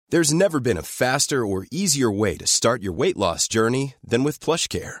There's never been a faster or easier way to start your weight loss journey than with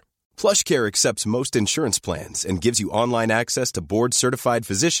PlushCare. PlushCare accepts most insurance plans and gives you online access to board-certified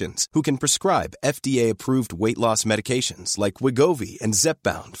physicians who can prescribe FDA-approved weight loss medications like Wegovy and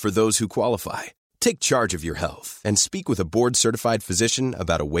Zepbound for those who qualify. Take charge of your health and speak with a board-certified physician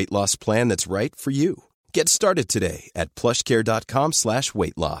about a weight loss plan that's right for you. Get started today at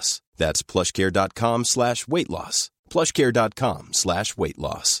plushcare.com/weight loss. That's plushcare.com/weight loss. plushcare.com/weight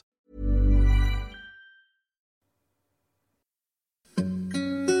loss.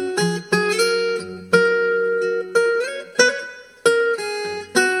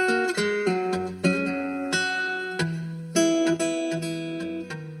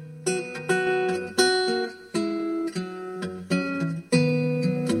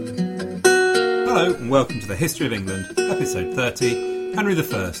 Hello and welcome to the History of England, episode 30, Henry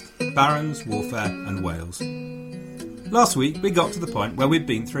I, Barons, Warfare and Wales. Last week we got to the point where we'd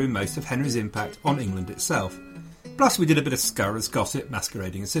been through most of Henry's impact on England itself, plus we did a bit of scurrilous gossip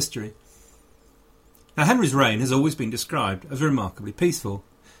masquerading as history. Now Henry's reign has always been described as remarkably peaceful,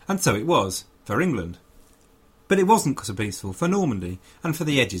 and so it was, for England. But it wasn't so peaceful for Normandy and for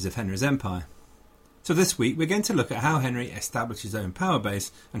the edges of Henry's empire. So this week we're going to look at how Henry established his own power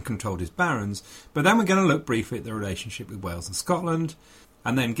base and controlled his barons, but then we're going to look briefly at the relationship with Wales and Scotland,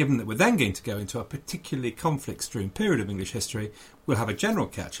 and then given that we're then going to go into a particularly conflict-strewn period of English history, we'll have a general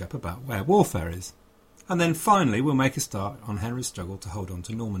catch-up about where warfare is. And then finally we'll make a start on Henry's struggle to hold on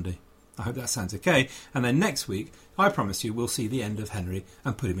to Normandy. I hope that sounds okay, and then next week I promise you we'll see the end of Henry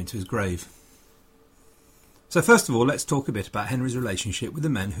and put him into his grave. So first of all, let's talk a bit about Henry's relationship with the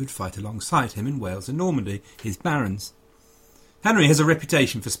men who'd fight alongside him in Wales and Normandy, his barons. Henry has a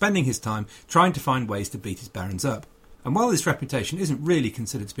reputation for spending his time trying to find ways to beat his barons up, and while this reputation isn't really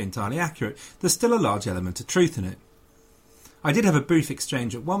considered to be entirely accurate, there's still a large element of truth in it. I did have a brief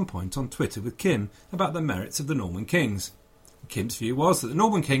exchange at one point on Twitter with Kim about the merits of the Norman kings. Kim's view was that the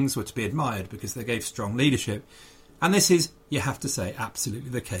Norman kings were to be admired because they gave strong leadership, and this is, you have to say,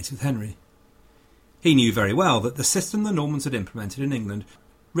 absolutely the case with Henry. He knew very well that the system the Normans had implemented in England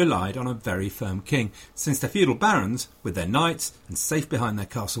relied on a very firm king, since the feudal barons, with their knights and safe behind their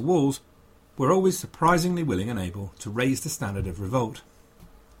castle walls, were always surprisingly willing and able to raise the standard of revolt.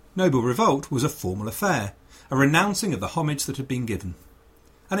 Noble revolt was a formal affair, a renouncing of the homage that had been given.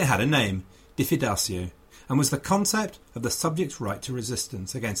 And it had a name, diffidatio, and was the concept of the subject's right to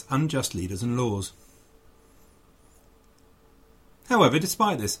resistance against unjust leaders and laws. However,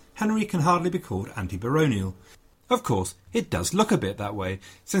 despite this, Henry can hardly be called anti-baronial. Of course, it does look a bit that way,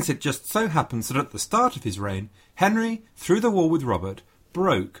 since it just so happens that at the start of his reign, Henry, through the war with Robert,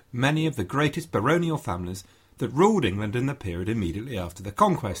 broke many of the greatest baronial families that ruled England in the period immediately after the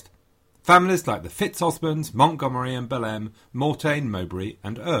conquest. Families like the Fitz-Osborns, Montgomery and Boleyn, Mortain, Mowbray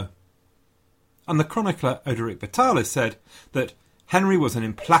and Ur. And the chronicler Odoric Vitalis said that Henry was an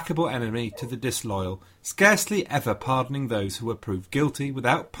implacable enemy to the disloyal, scarcely ever pardoning those who were proved guilty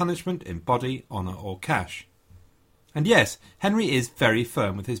without punishment in body, honour or cash. And yes, Henry is very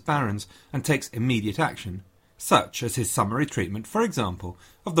firm with his barons and takes immediate action, such as his summary treatment, for example,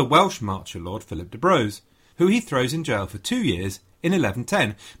 of the Welsh marcher Lord Philip de Broze, who he throws in jail for 2 years in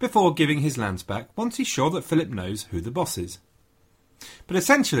 1110 before giving his lands back once he's sure that Philip knows who the boss is. But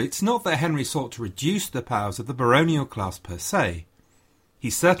essentially it's not that Henry sought to reduce the powers of the baronial class per se. He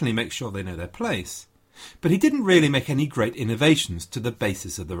certainly makes sure they know their place, but he didn't really make any great innovations to the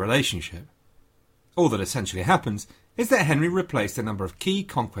basis of the relationship. All that essentially happens is that Henry replaced a number of key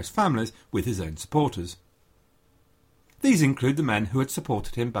conquest families with his own supporters. These include the men who had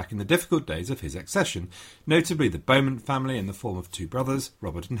supported him back in the difficult days of his accession, notably the Beaumont family in the form of two brothers,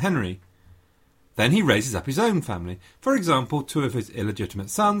 Robert and Henry. Then he raises up his own family, for example 2 of his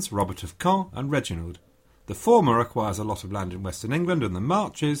illegitimate sons, Robert of Caen and Reginald. The former acquires a lot of land in western England and the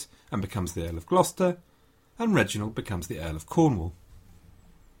Marches and becomes the Earl of Gloucester, and Reginald becomes the Earl of Cornwall.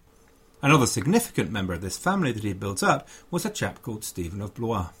 Another significant member of this family that he built up was a chap called Stephen of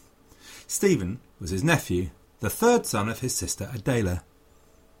Blois. Stephen was his nephew, the third son of his sister Adela.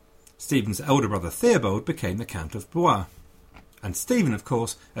 Stephen's elder brother Theobald became the Count of Blois, and Stephen, of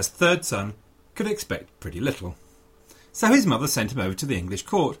course, as third son, could expect pretty little. So his mother sent him over to the English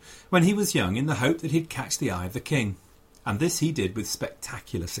court when he was young in the hope that he'd catch the eye of the king, and this he did with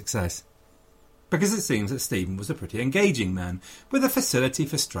spectacular success. Because it seems that Stephen was a pretty engaging man, with a facility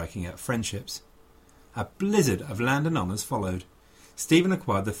for striking out friendships. A blizzard of land and honours followed. Stephen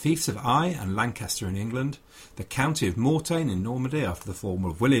acquired the fiefs of Eye and Lancaster in England, the county of Mortain in Normandy after the fall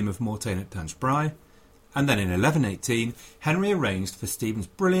of William of Mortain at Tinchebrai, and then in 1118 Henry arranged for Stephen's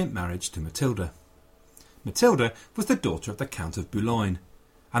brilliant marriage to Matilda. Matilda was the daughter of the Count of Boulogne,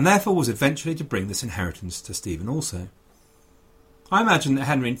 and therefore was eventually to bring this inheritance to Stephen also. I imagine that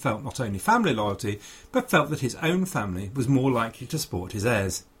Henry felt not only family loyalty, but felt that his own family was more likely to support his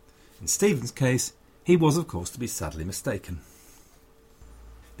heirs. In Stephen's case, he was of course to be sadly mistaken.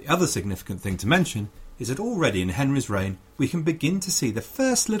 The other significant thing to mention is that already in Henry's reign we can begin to see the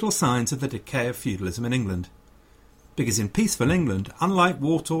first little signs of the decay of feudalism in England. Because in peaceful England, unlike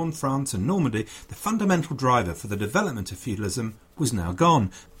war-torn France and Normandy, the fundamental driver for the development of feudalism was now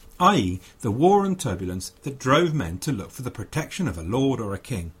gone, i.e. the war and turbulence that drove men to look for the protection of a lord or a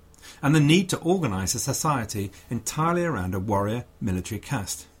king, and the need to organise a society entirely around a warrior military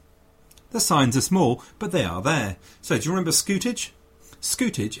caste. The signs are small, but they are there. So do you remember scutage?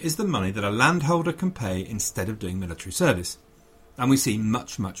 Scutage is the money that a landholder can pay instead of doing military service. And we see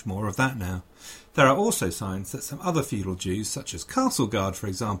much, much more of that now. There are also signs that some other feudal dues, such as castle guard for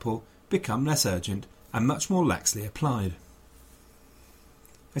example, become less urgent and much more laxly applied.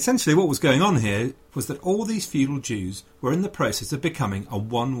 Essentially what was going on here was that all these feudal dues were in the process of becoming a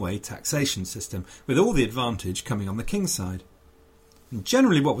one-way taxation system, with all the advantage coming on the king's side. And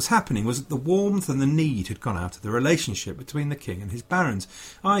generally what was happening was that the warmth and the need had gone out of the relationship between the king and his barons,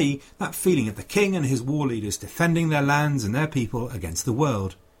 i.e. that feeling of the king and his war leaders defending their lands and their people against the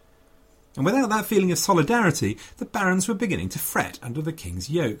world. And without that feeling of solidarity, the barons were beginning to fret under the king's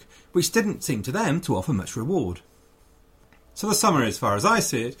yoke, which didn't seem to them to offer much reward. So the summary, as far as I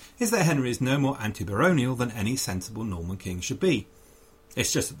see it, is that Henry is no more anti-baronial than any sensible Norman king should be.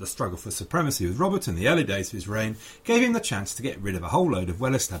 It's just that the struggle for supremacy with Robert in the early days of his reign gave him the chance to get rid of a whole load of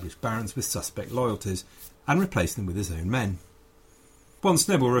well-established barons with suspect loyalties and replace them with his own men. Once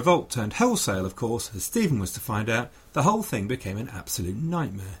noble revolt turned wholesale, of course, as Stephen was to find out, the whole thing became an absolute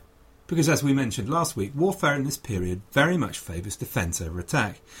nightmare. Because as we mentioned last week, warfare in this period very much favours defence over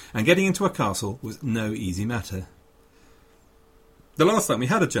attack, and getting into a castle was no easy matter. The last time we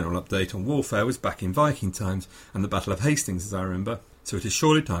had a general update on warfare was back in Viking times, and the Battle of Hastings as I remember, so it is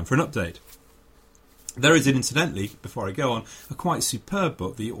surely time for an update. There is, incidentally, before I go on, a quite superb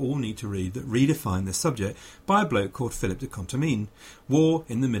book that you all need to read that redefined this subject by a bloke called Philip de Contamine. War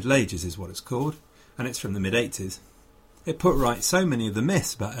in the Middle Ages is what it's called, and it's from the mid-80s. It put right so many of the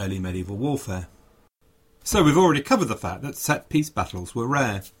myths about early medieval warfare. So we've already covered the fact that set-piece battles were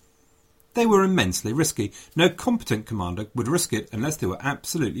rare. They were immensely risky. No competent commander would risk it unless they were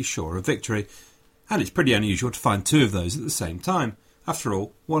absolutely sure of victory, and it's pretty unusual to find two of those at the same time. After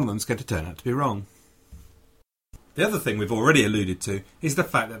all, one of them's going to turn out to be wrong. The other thing we've already alluded to is the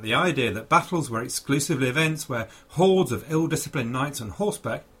fact that the idea that battles were exclusively events where hordes of ill-disciplined knights on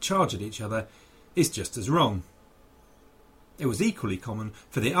horseback charge at each other is just as wrong. It was equally common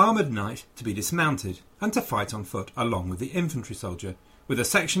for the armoured knight to be dismounted and to fight on foot along with the infantry soldier, with a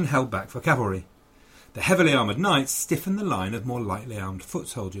section held back for cavalry. The heavily armoured knights stiffened the line of more lightly armed foot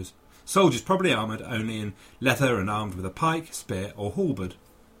soldiers, soldiers probably armoured only in leather and armed with a pike, spear or halberd.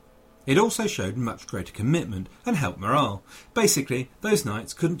 It also showed much greater commitment and helped morale. Basically, those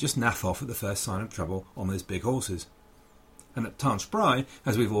knights couldn't just naff off at the first sign of trouble on those big horses. And at Tinchebrai,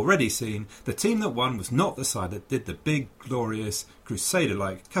 as we've already seen, the team that won was not the side that did the big, glorious,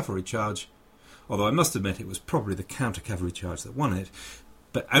 crusader-like cavalry charge, although I must admit it was probably the counter-cavalry charge that won it,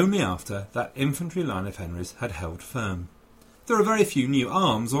 but only after that infantry line of Henry's had held firm. There are very few new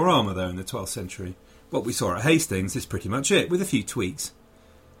arms or armour though in the 12th century. What we saw at Hastings is pretty much it, with a few tweaks.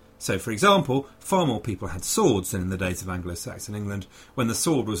 So, for example, far more people had swords than in the days of Anglo-Saxon England, when the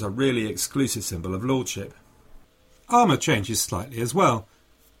sword was a really exclusive symbol of lordship. Armour changes slightly as well.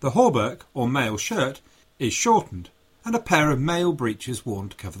 The hauberk, or mail shirt, is shortened, and a pair of mail breeches worn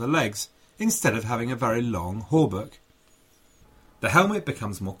to cover the legs, instead of having a very long hauberk. The helmet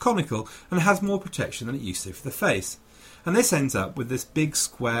becomes more conical and has more protection than it used to for the face, and this ends up with this big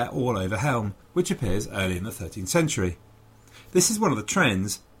square all-over helm, which appears early in the 13th century. This is one of the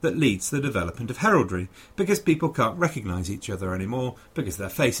trends that leads to the development of heraldry, because people can't recognise each other anymore because their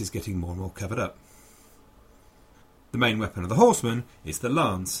face is getting more and more covered up. The main weapon of the horseman is the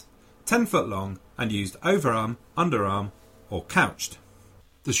lance, 10 foot long and used overarm, underarm or couched.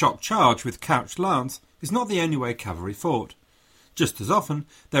 The shock charge with couched lance is not the only way cavalry fought. Just as often,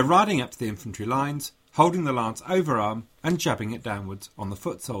 they're riding up to the infantry lines, holding the lance overarm and jabbing it downwards on the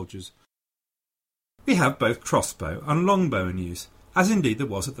foot soldiers. We have both crossbow and longbow in use, as indeed there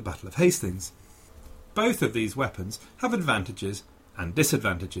was at the Battle of Hastings. Both of these weapons have advantages and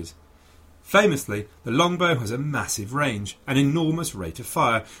disadvantages. Famously, the longbow has a massive range, an enormous rate of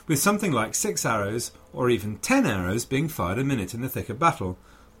fire, with something like 6 arrows or even 10 arrows being fired a minute in the thick of battle.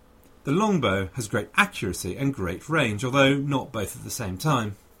 The longbow has great accuracy and great range, although not both at the same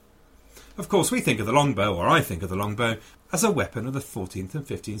time. Of course, we think of the longbow, or I think of the longbow, as a weapon of the 14th and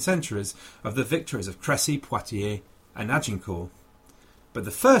 15th centuries, of the victories of Crécy, Poitiers and Agincourt. But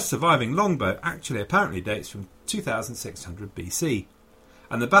the first surviving longbow actually apparently dates from 2600 BC,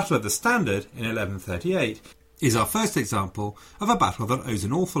 and the Battle of the Standard in 1138 is our first example of a battle that owes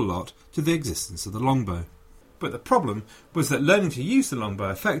an awful lot to the existence of the longbow. But the problem was that learning to use the longbow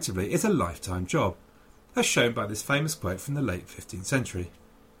effectively is a lifetime job, as shown by this famous quote from the late 15th century.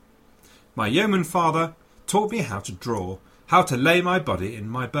 "My yeoman father taught me how to draw, how to lay my body in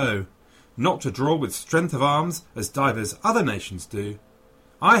my bow, not to draw with strength of arms as divers other nations do.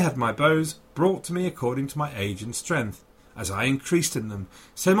 I had my bows brought to me according to my age and strength. As I increased in them,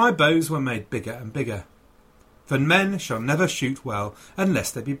 so my bows were made bigger and bigger. For men shall never shoot well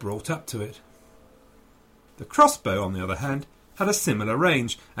unless they be brought up to it." The crossbow, on the other hand, had a similar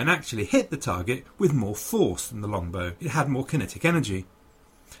range and actually hit the target with more force than the longbow. It had more kinetic energy,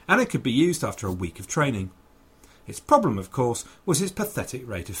 and it could be used after a week of training. Its problem, of course, was its pathetic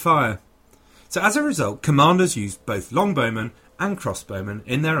rate of fire. So as a result, commanders used both longbowmen and crossbowmen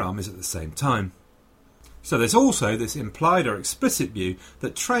in their armies at the same time. So there's also this implied or explicit view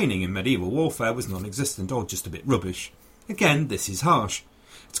that training in medieval warfare was non-existent or just a bit rubbish. Again, this is harsh.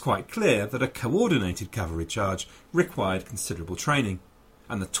 It's quite clear that a coordinated cavalry charge required considerable training,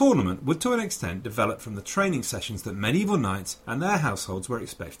 and the tournament would to an extent develop from the training sessions that medieval knights and their households were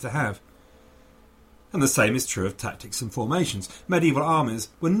expected to have. And the same is true of tactics and formations. Medieval armies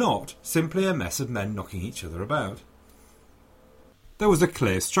were not simply a mess of men knocking each other about. There was a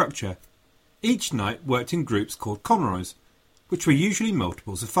clear structure. Each knight worked in groups called conroys, which were usually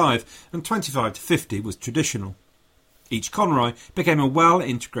multiples of 5, and 25 to 50 was traditional. Each conroy became a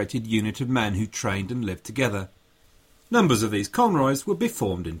well-integrated unit of men who trained and lived together. Numbers of these conroys would be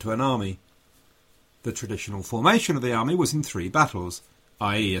formed into an army. The traditional formation of the army was in 3 battles,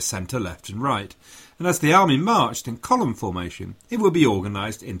 i.e. a centre, left and right, and as the army marched in column formation, it would be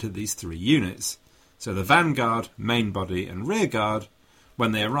organised into these 3 units. So the vanguard, main body and rear guard,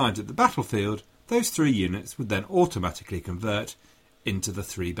 when they arrived at the battlefield, those 3 units would then automatically convert into the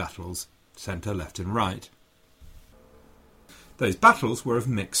 3 battles, centre, left and right. Those battles were of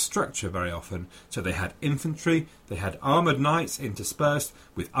mixed structure very often, so they had infantry, they had armoured knights interspersed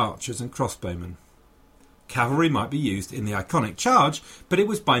with archers and crossbowmen. Cavalry might be used in the iconic charge, but it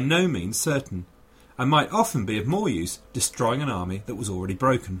was by no means certain, and might often be of more use destroying an army that was already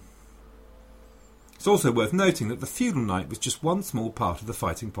broken. It's also worth noting that the feudal knight was just one small part of the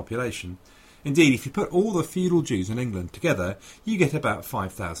fighting population. Indeed, if you put all the feudal Jews in England together, you get about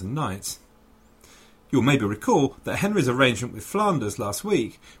 5,000 knights. You'll maybe recall that Henry's arrangement with Flanders last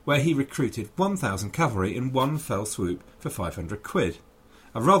week, where he recruited 1,000 cavalry in one fell swoop for 500 quid.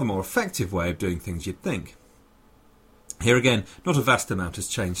 A rather more effective way of doing things, you'd think. Here again, not a vast amount has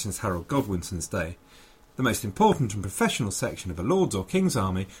changed since Harold Godwinson's day. The most important and professional section of a lord's or king's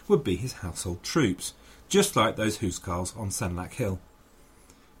army would be his household troops, just like those huscarls on Senlac Hill.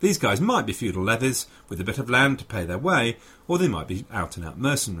 These guys might be feudal levies with a bit of land to pay their way, or they might be out-and-out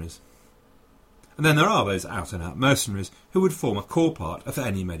mercenaries. And then there are those out-and-out mercenaries who would form a core part of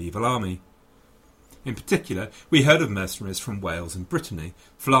any medieval army. In particular, we heard of mercenaries from Wales and Brittany,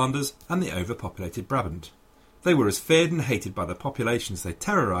 Flanders and the overpopulated Brabant. They were as feared and hated by the populations they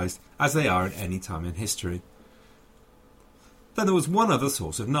terrorised as they are at any time in history. Then there was one other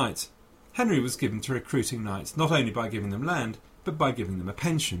source of knights. Henry was given to recruiting knights not only by giving them land, but by giving them a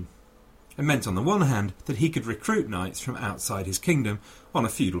pension. It meant on the one hand that he could recruit knights from outside his kingdom on a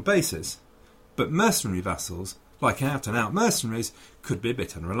feudal basis, but mercenary vassals, like out-and-out mercenaries, could be a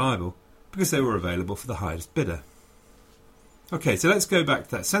bit unreliable, because they were available for the highest bidder. OK, so let's go back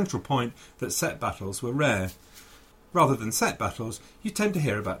to that central point that set battles were rare. Rather than set battles, you tend to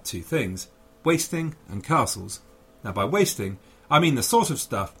hear about 2 things, wasting and castles. Now by wasting, I mean the sort of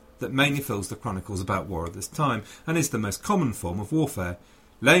stuff that mainly fills the chronicles about war at this time, and is the most common form of warfare,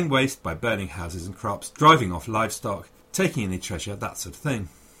 laying waste by burning houses and crops, driving off livestock, taking any treasure, that sort of thing.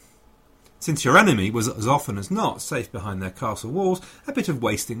 Since your enemy was as often as not safe behind their castle walls, a bit of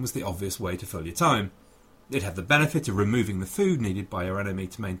wasting was the obvious way to fill your time. It had the benefit of removing the food needed by your enemy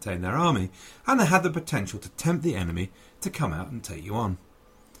to maintain their army, and it had the potential to tempt the enemy to come out and take you on.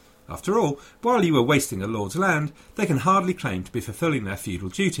 After all, while you were wasting a lord's land, they can hardly claim to be fulfilling their feudal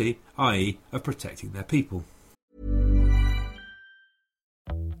duty, i.e. of protecting their people.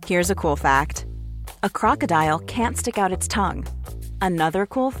 Here's a cool fact. A crocodile can't stick out its tongue. Another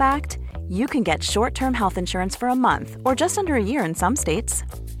cool fact, you can get short-term health insurance for a month or just under a year in some states.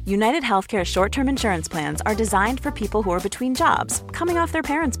 United Healthcare short-term insurance plans are designed for people who are between jobs, coming off their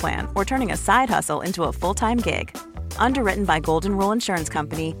parents' plan, or turning a side hustle into a full-time gig. Underwritten by Golden Rule Insurance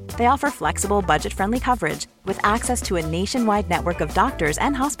Company, they offer flexible, budget-friendly coverage with access to a nationwide network of doctors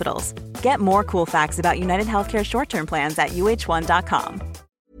and hospitals. Get more cool facts about United Healthcare short-term plans at uh1.com.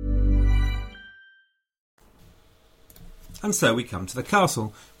 And so we come to the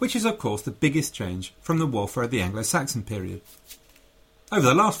castle, which is of course the biggest change from the warfare of the Anglo-Saxon period. Over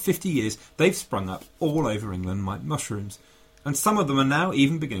the last 50 years, they've sprung up all over England like mushrooms, and some of them are now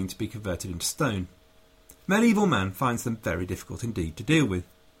even beginning to be converted into stone. Medieval man finds them very difficult indeed to deal with.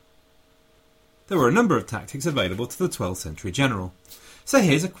 There were a number of tactics available to the 12th century general, so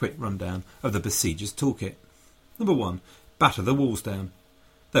here's a quick rundown of the besieger's toolkit. Number 1. Batter the walls down.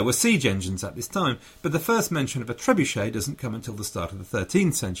 There were siege engines at this time, but the first mention of a trebuchet doesn't come until the start of the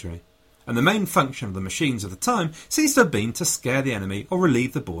 13th century, and the main function of the machines of the time seems to have been to scare the enemy or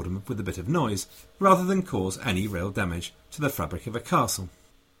relieve the boredom with a bit of noise, rather than cause any real damage to the fabric of a castle.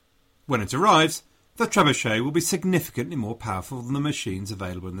 When it arrives, the trebuchet will be significantly more powerful than the machines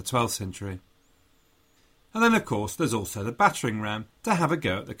available in the 12th century. And then of course there's also the battering ram to have a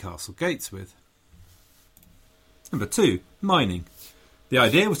go at the castle gates with. Number 2. Mining. The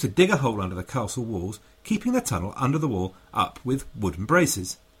idea was to dig a hole under the castle walls, keeping the tunnel under the wall up with wooden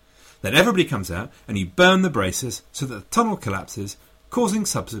braces. Then everybody comes out and you burn the braces so that the tunnel collapses, causing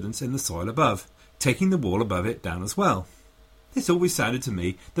subsidence in the soil above, taking the wall above it down as well. This always sounded to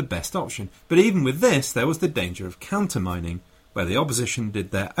me the best option, but even with this there was the danger of counter-mining, where the opposition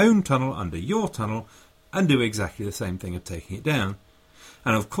did their own tunnel under your tunnel and do exactly the same thing of taking it down.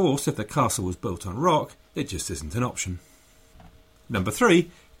 And of course, if the castle was built on rock, it just isn't an option. Number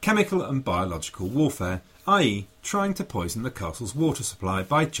 3. Chemical and biological warfare, i.e. trying to poison the castle's water supply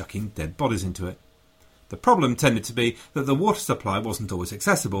by chucking dead bodies into it. The problem tended to be that the water supply wasn't always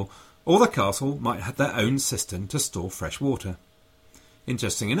accessible, or the castle might have their own cistern to store fresh water.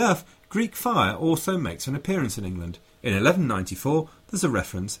 Interesting enough, Greek fire also makes an appearance in England. In 1194, there's a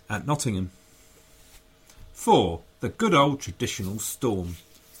reference at Nottingham. 4. The good old traditional storm.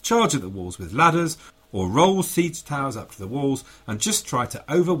 Charge at the walls with ladders, or roll siege towers up to the walls and just try to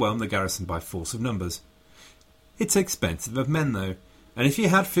overwhelm the garrison by force of numbers. It's expensive of men though, and if you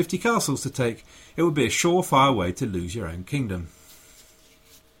had 50 castles to take, it would be a surefire way to lose your own kingdom.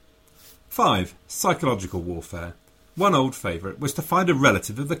 5. Psychological warfare. One old favourite was to find a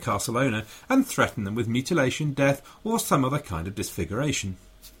relative of the castle owner and threaten them with mutilation, death, or some other kind of disfiguration.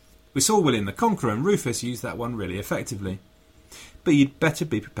 We saw William the Conqueror and Rufus use that one really effectively. But you'd better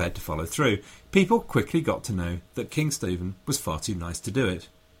be prepared to follow through. People quickly got to know that King Stephen was far too nice to do it.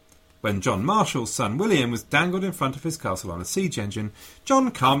 When John Marshall's son William was dangled in front of his castle on a siege engine,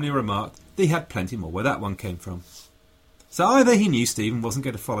 John calmly remarked that he had plenty more where that one came from. So either he knew Stephen wasn't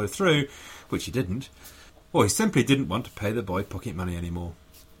going to follow through, which he didn't, or he simply didn't want to pay the boy pocket money anymore.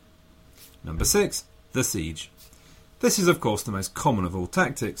 Number 6. The siege. This is of course the most common of all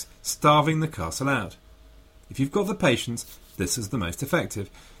tactics, starving the castle out. If you've got the patience, this is the most effective,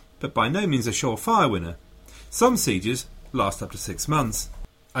 but by no means a surefire winner. Some sieges last up to 6 months,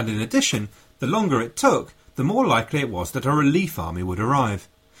 and in addition, the longer it took, the more likely it was that a relief army would arrive.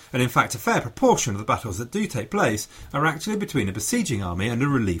 And in fact, a fair proportion of the battles that do take place are actually between a besieging army and a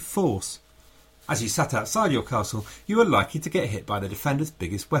relief force. As you sat outside your castle, you were likely to get hit by the defender's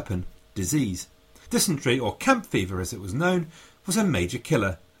biggest weapon, disease. Dysentery, or camp fever as it was known, was a major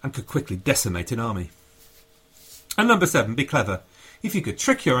killer and could quickly decimate an army. And number 7, be clever. If you could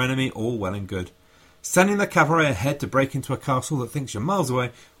trick your enemy, all well and good. Sending the cavalry ahead to break into a castle that thinks you're miles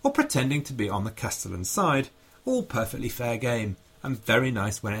away, or pretending to be on the castellan's side, all perfectly fair game, and very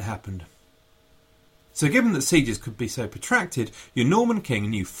nice when it happened. So given that sieges could be so protracted, your Norman king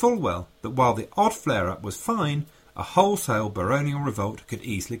knew full well that while the odd flare-up was fine, a wholesale baronial revolt could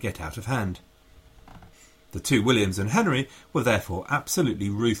easily get out of hand. The two Williams and Henry were therefore absolutely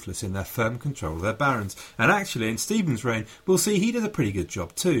ruthless in their firm control of their barons, and actually in Stephen's reign we'll see he did a pretty good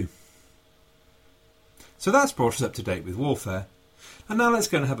job too. So that's brought us up to date with warfare, and now let's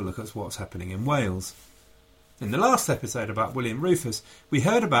go and have a look at what's happening in Wales. In the last episode about William Rufus, we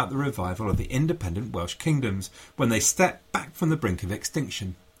heard about the revival of the independent Welsh kingdoms when they stepped back from the brink of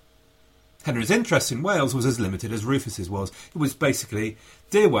extinction. Henry's interest in Wales was as limited as Rufus's was. It was basically,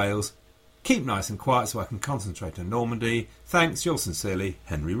 dear Wales, keep nice and quiet so I can concentrate on Normandy. Thanks, yours sincerely,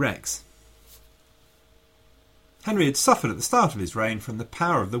 Henry Rex. Henry had suffered at the start of his reign from the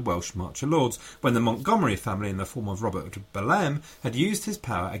power of the Welsh Marcher Lords, when the Montgomery family in the form of Robert of Bellême had used his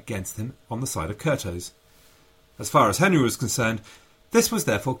power against him on the side of Curthose. As far as Henry was concerned, this was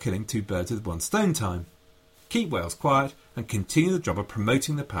therefore killing two birds with one stone time. Keep Wales quiet and continue the job of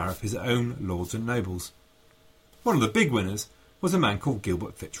promoting the power of his own lords and nobles. One of the big winners was a man called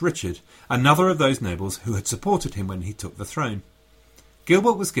Gilbert FitzRichard, another of those nobles who had supported him when he took the throne.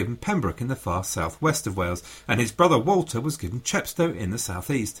 Gilbert was given Pembroke in the far south-west of Wales, and his brother Walter was given Chepstow in the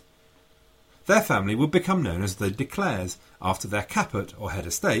south-east. Their family would become known as the De Clares, after their caput, or head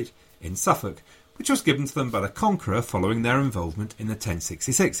estate, in Suffolk, which was given to them by the Conqueror following their involvement in the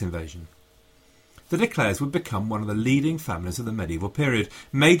 1066 invasion. The De Clares would become one of the leading families of the medieval period,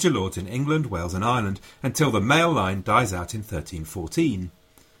 major lords in England, Wales and Ireland, until the male line dies out in 1314.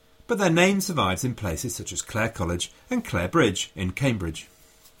 But their name survives in places such as Clare College and Clare Bridge in Cambridge.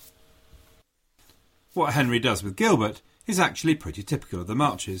 What Henry does with Gilbert is actually pretty typical of the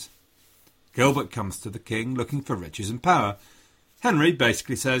Marches. Gilbert comes to the king looking for riches and power. Henry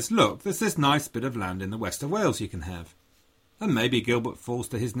basically says, look, there's this nice bit of land in the west of Wales you can have. And maybe Gilbert falls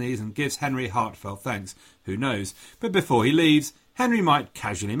to his knees and gives Henry heartfelt thanks, who knows. But before he leaves, Henry might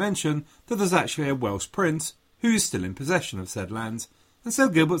casually mention that there's actually a Welsh prince who is still in possession of said lands, and so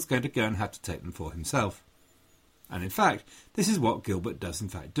Gilbert's going to go and have to take them for himself. And in fact, this is what Gilbert does in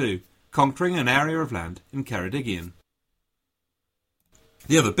fact do, conquering an area of land in Ceredigion.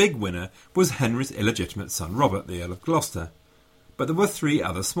 The other big winner was Henry's illegitimate son Robert, the Earl of Gloucester. But there were 3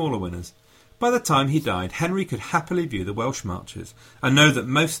 other smaller winners. By the time he died, Henry could happily view the Welsh marches and know that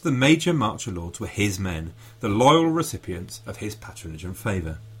most of the major marcher lords were his men, the loyal recipients of his patronage and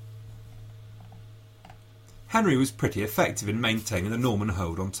favour. Henry was pretty effective in maintaining the Norman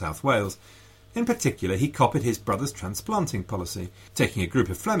hold on South Wales. In particular, he copied his brother's transplanting policy, taking a group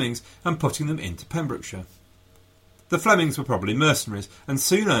of Flemings and putting them into Pembrokeshire. The Flemings were probably mercenaries and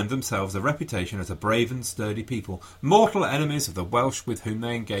soon earned themselves a reputation as a brave and sturdy people, mortal enemies of the Welsh with whom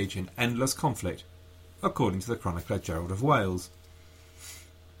they engage in endless conflict, according to the chronicler Gerald of Wales.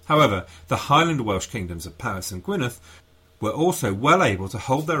 However, the Highland Welsh kingdoms of Powys and Gwynedd were also well able to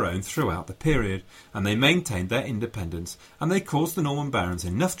hold their own throughout the period, and they maintained their independence, and they caused the Norman barons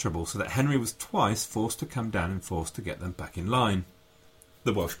enough trouble so that Henry was twice forced to come down and forced to get them back in line.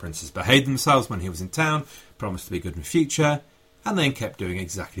 The Welsh princes behaved themselves when he was in town, promised to be good in the future, and then kept doing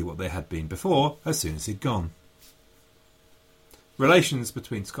exactly what they had been before as soon as he'd gone. Relations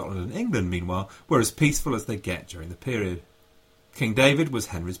between Scotland and England, meanwhile, were as peaceful as they get during the period. King David was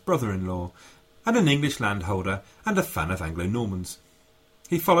Henry's brother-in-law, and an English landholder and a fan of Anglo-Normans.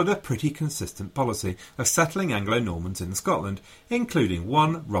 He followed a pretty consistent policy of settling Anglo-Normans in Scotland, including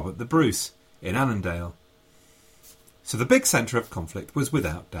one Robert the Bruce in Annandale. So the big centre of conflict was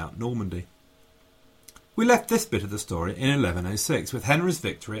without doubt Normandy. We left this bit of the story in 1106 with Henry's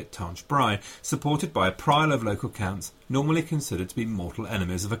victory at Tanchbrai, supported by a prior of local counts normally considered to be mortal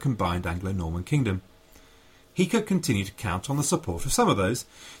enemies of a combined Anglo-Norman kingdom. He could continue to count on the support of some of those.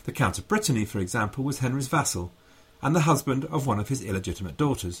 The Count of Brittany, for example, was Henry's vassal, and the husband of one of his illegitimate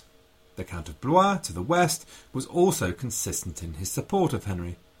daughters. The Count of Blois, to the west, was also consistent in his support of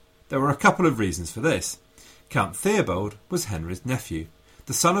Henry. There were a couple of reasons for this. Count Theobald was Henry's nephew,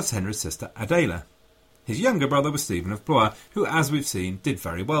 the son of Henry's sister Adela. His younger brother was Stephen of Blois, who, as we've seen, did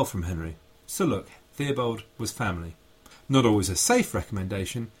very well from Henry. So look, Theobald was family. Not always a safe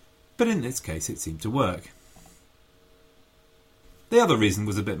recommendation, but in this case it seemed to work. The other reason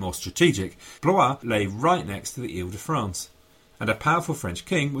was a bit more strategic. Blois lay right next to the Ile-de-France, and a powerful French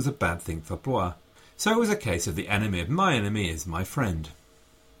king was a bad thing for Blois. So it was a case of the enemy of my enemy is my friend.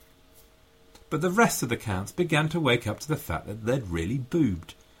 But the rest of the counts began to wake up to the fact that they'd really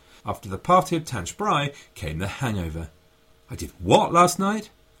boobed. After the party of Tanchbrai came the hangover. I did what last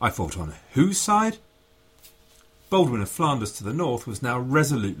night? I fought on whose side? Baldwin of Flanders to the north was now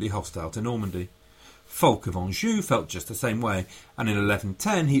resolutely hostile to Normandy. Fulk of Anjou felt just the same way, and in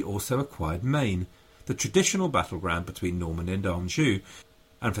 1110 he also acquired Maine, the traditional battleground between Normandy and Anjou,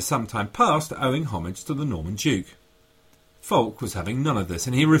 and for some time past owing homage to the Norman Duke. Fulk was having none of this,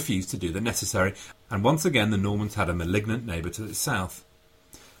 and he refused to do the necessary, and once again the Normans had a malignant neighbour to the south.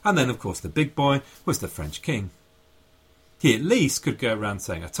 And then, of course, the big boy was the French king. He at least could go around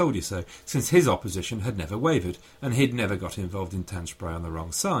saying I told you so, since his opposition had never wavered, and he'd never got involved in Tanchbrai on the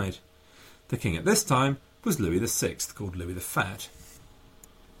wrong side. The king at this time was Louis VI, called Louis the Fat.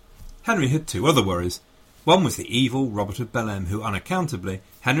 Henry had 2 other worries. One was the evil Robert of Bellême, who unaccountably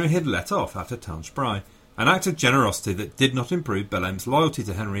Henry had let off after Tanchbrai, an act of generosity that did not improve Bellême's loyalty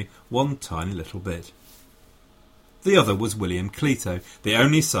to Henry one tiny little bit. The other was William Clito, the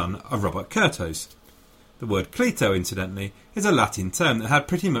only son of Robert Curthose. The word Clito, incidentally, is a Latin term that had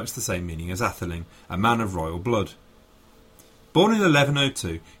pretty much the same meaning as Atheling, a man of royal blood. Born in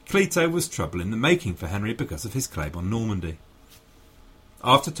 1102, Clito was trouble in the making for Henry because of his claim on Normandy.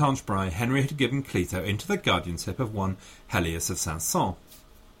 After Tanchbrai, Henry had given Clito into the guardianship of one Helias of Sanson.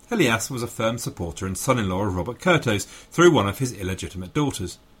 Elias was a firm supporter and son-in-law of Robert Curthose through one of his illegitimate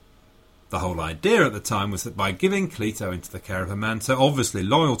daughters. The whole idea at the time was that by giving Clito into the care of a man so obviously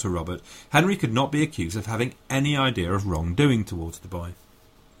loyal to Robert, Henry could not be accused of having any idea of wrongdoing towards the boy.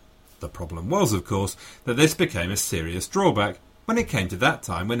 The problem was, of course, that this became a serious drawback when it came to that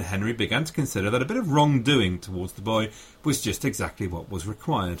time when Henry began to consider that a bit of wrongdoing towards the boy was just exactly what was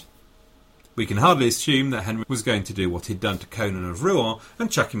required. We can hardly assume that Henry was going to do what he'd done to Conan of Rouen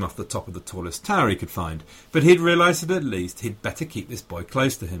and chuck him off the top of the tallest tower he could find, but he'd realised that at least he'd better keep this boy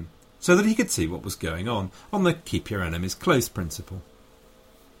close to him, so that he could see what was going on the keep your enemies close principle.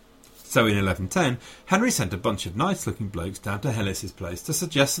 So in 1110, Henry sent a bunch of nice-looking blokes down to Helias's place to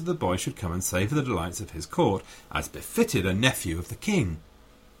suggest that the boy should come and save the delights of his court, as befitted a nephew of the king.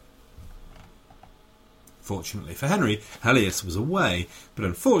 Fortunately for Henry, Helias was away, but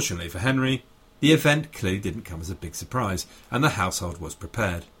unfortunately for Henry, the event clearly didn't come as a big surprise, and the household was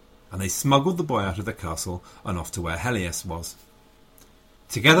prepared, and they smuggled the boy out of the castle and off to where Helias was.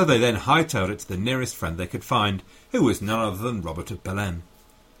 Together they then hightailed it to the nearest friend they could find, who was none other than Robert of Bellême.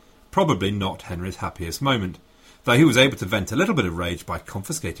 Probably not Henry's happiest moment, though he was able to vent a little bit of rage by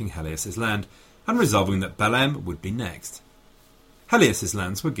confiscating Helias's land and resolving that Bellême would be next. Helias's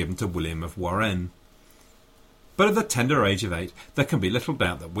lands were given to William of Warenne. But at the tender age of 8, there can be little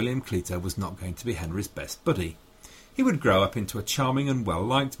doubt that William Clito was not going to be Henry's best buddy. He would grow up into a charming and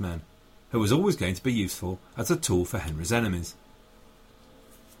well-liked man, who was always going to be useful as a tool for Henry's enemies.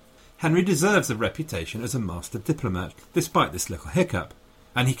 Henry deserves a reputation as a master diplomat, despite this little hiccup,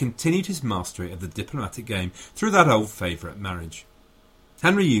 and he continued his mastery of the diplomatic game through that old favourite marriage.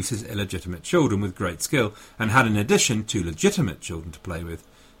 Henry used his illegitimate children with great skill, and had in addition 2 legitimate children to play with,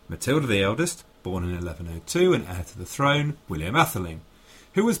 Matilda the eldest, born in 1102 and heir to the throne, William Atheling,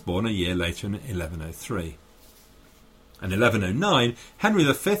 who was born a year later in 1103. In 1109, Henry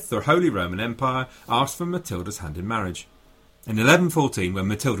V, the Holy Roman Empire, asked for Matilda's hand in marriage. In 1114, when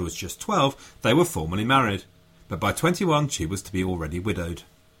Matilda was just 12, they were formally married, but by 21 she was to be already widowed.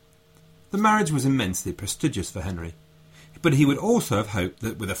 The marriage was immensely prestigious for Henry, but he would also have hoped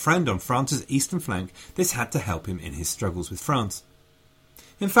that with a friend on France's eastern flank, this had to help him in his struggles with France.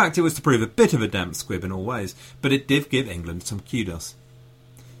 In fact, it was to prove a bit of a damp squib in all ways, but it did give England some kudos.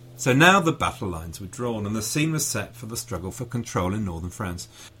 So now the battle lines were drawn and the scene was set for the struggle for control in northern France,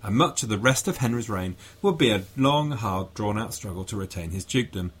 and much of the rest of Henry's reign would be a long, hard, drawn-out struggle to retain his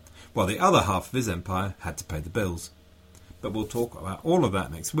dukedom, while the other half of his empire had to pay the bills. But we'll talk about all of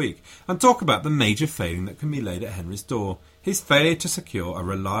that next week, and talk about the major failing that can be laid at Henry's door, his failure to secure a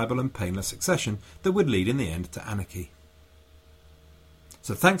reliable and painless succession that would lead in the end to anarchy.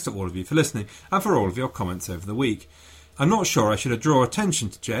 So thanks to all of you for listening, and for all of your comments over the week. I'm not sure I should draw attention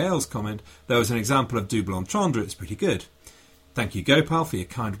to JL's comment, though as an example of double entendre it's pretty good. Thank you Gopal for your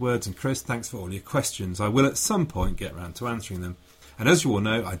kind words, and Chris, thanks for all your questions. I will at some point get round to answering them. And as you all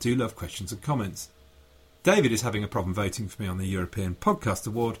know, I do love questions and comments. David is having a problem voting for me on the European Podcast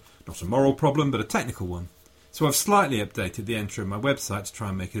Award, not a moral problem but a technical one. So I've slightly updated the entry on my website to try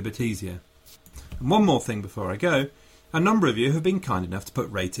and make it a bit easier. And one more thing before I go, a number of you have been kind enough to put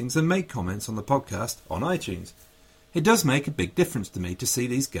ratings and make comments on the podcast on iTunes. It does make a big difference to me to see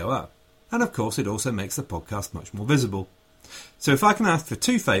these go up, and of course it also makes the podcast much more visible. So if I can ask for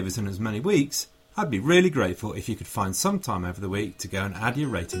 2 favours in as many weeks, I'd be really grateful if you could find some time over the week to go and add your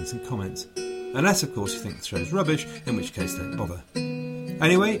ratings and comments. Unless of course you think the show's rubbish, in which case don't bother.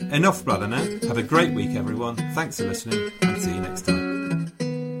 Anyway, enough blather now. Have a great week everyone, thanks for listening, and see you next time.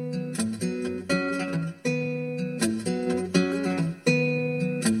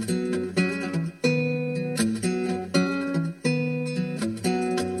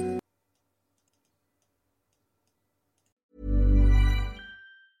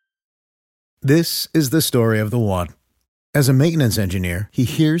 This is the story of the one. As a maintenance engineer, he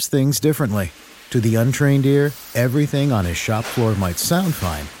hears things differently. To the untrained ear, everything on his shop floor might sound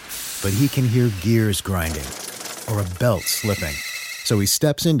fine, but he can hear gears grinding or a belt slipping. So he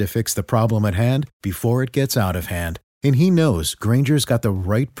steps in to fix the problem at hand before it gets out of hand. And he knows Grainger's got the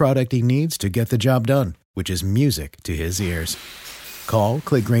right product he needs to get the job done, which is music to his ears. Call,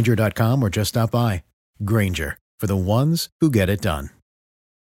 click Grainger.com, or just stop by. Grainger, for the ones who get it done.